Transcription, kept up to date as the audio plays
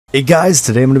Hey guys,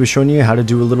 today I'm going to be showing you how to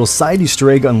do a little side Easter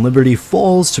egg on Liberty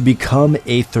Falls to become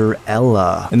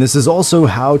Aetherella. And this is also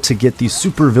how to get the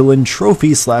supervillain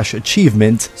trophy /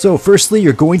 achievement. So firstly,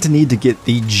 you're going to need to get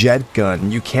the jet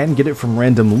gun. You can get it from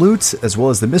random loot as well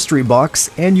as the mystery box,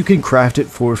 and you can craft it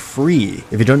for free.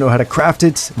 If you don't know how to craft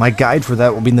it, my guide for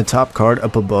that will be in the top card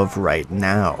up above right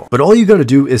now. But all you got to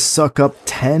do is suck up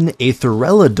 10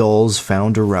 Aetherella dolls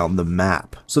found around the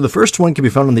map. So the first one can be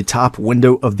found on the top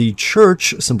window of the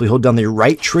church. Simply hold down the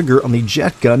right trigger on the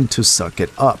jet gun to suck it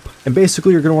up. And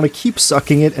basically you're going to want to keep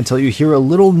sucking it until you hear a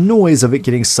little noise of it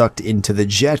getting sucked into the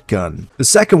jet gun. The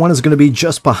second one is going to be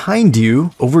just behind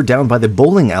you, over down by the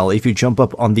bowling alley if you jump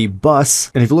up on the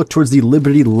bus. And if you look towards the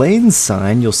Liberty Lane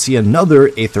sign, you'll see another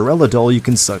Aetherella doll you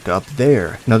can suck up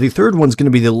there. Now the third one's going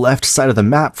to be the left side of the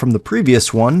map from the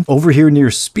previous one, over here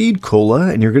near Speed Cola,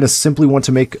 and you're going to simply want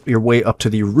to make your way up to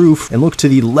the roof and look to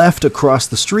the left across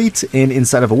the street, and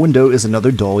inside of a window is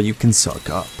another doll you can suck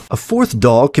up. A fourth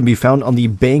doll can be found on the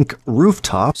bank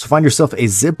rooftop, so find yourself a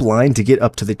zip line to get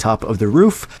up to the top of the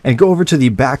roof and go over to the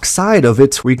back side of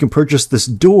it where you can purchase this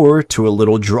door to a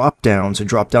little drop down. So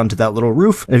drop down to that little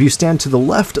roof, and if you stand to the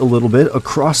left a little bit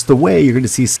across the way, you're going to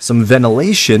see some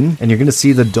ventilation and you're going to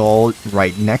see the doll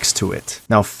right next to it.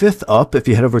 Now fifth up, if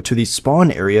you head over to the spawn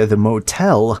area, the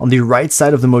motel, on the right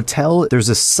side of the motel there's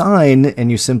a sign and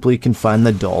you simply can find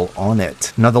the doll on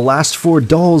it. Now the last four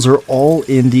dolls are all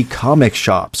in the comic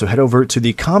shop, so head over to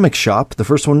the comic shop. The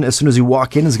first one, as soon as you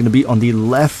walk in, is going to be on the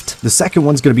left. The second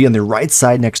one's going to be on the right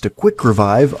side next to Quick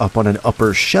Revive up on an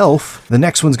upper shelf. The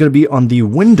next one's going to be on the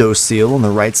window sill on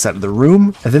the right side of the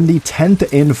room. And then the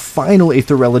 10th and final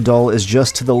Aetherella doll is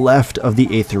just to the left of the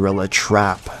Aetherella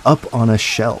trap, up on a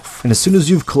shelf. And as soon as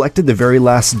you've collected the very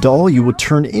last doll, you will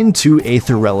turn into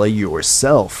Aetherella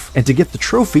yourself. And to get the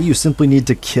trophy, you simply need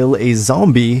to kill a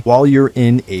zombie while you're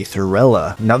in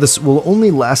Aetherella. Now this will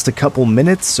only last a couple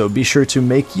minutes, so be sure to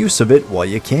make use of it while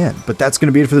you can. But that's going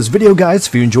to be it for this video, guys.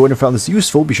 If you enjoyed and found this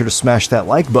useful, be sure to smash that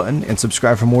like button and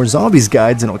subscribe for more zombies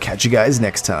guides, and I'll catch you guys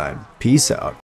next time. Peace out.